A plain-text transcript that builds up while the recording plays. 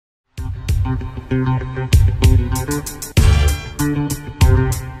All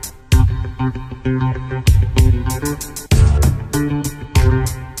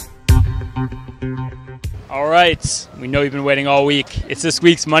right, we know you've been waiting all week. It's this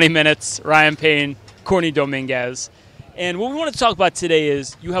week's Money Minutes. Ryan Payne, Courtney Dominguez. And what we want to talk about today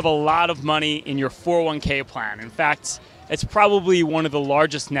is you have a lot of money in your 401k plan. In fact, it's probably one of the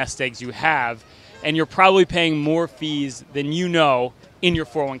largest nest eggs you have, and you're probably paying more fees than you know in your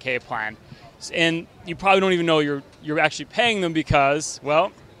 401k plan. And you probably don't even know you're actually paying them because,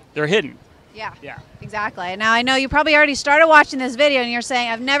 well, they're hidden. Yeah, exactly. Now, I know you probably already started watching this video and you're saying,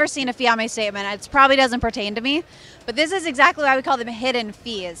 I've never seen a fee on my statement. It probably doesn't pertain to me. But this is exactly why we call them hidden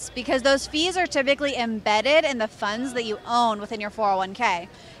fees, because those fees are typically embedded in the funds that you own within your 401k.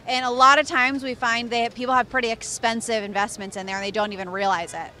 And a lot of times we find that people have pretty expensive investments in there and they don't even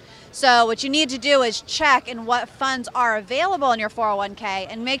realize it. So what you need to do is check in what funds are available in your 401k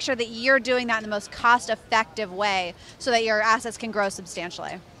and make sure that you're doing that in the most cost-effective way so that your assets can grow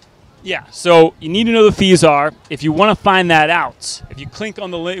substantially. Yeah, so you need to know the fees are. If you want to find that out, if you click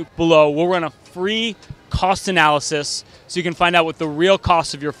on the link below, we'll run a free cost analysis so you can find out what the real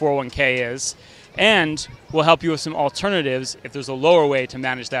cost of your 401k is, and we'll help you with some alternatives if there's a lower way to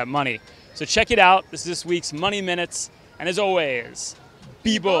manage that money. So check it out. This is this week's Money Minutes, and as always,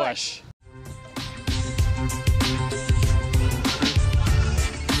 be bullish.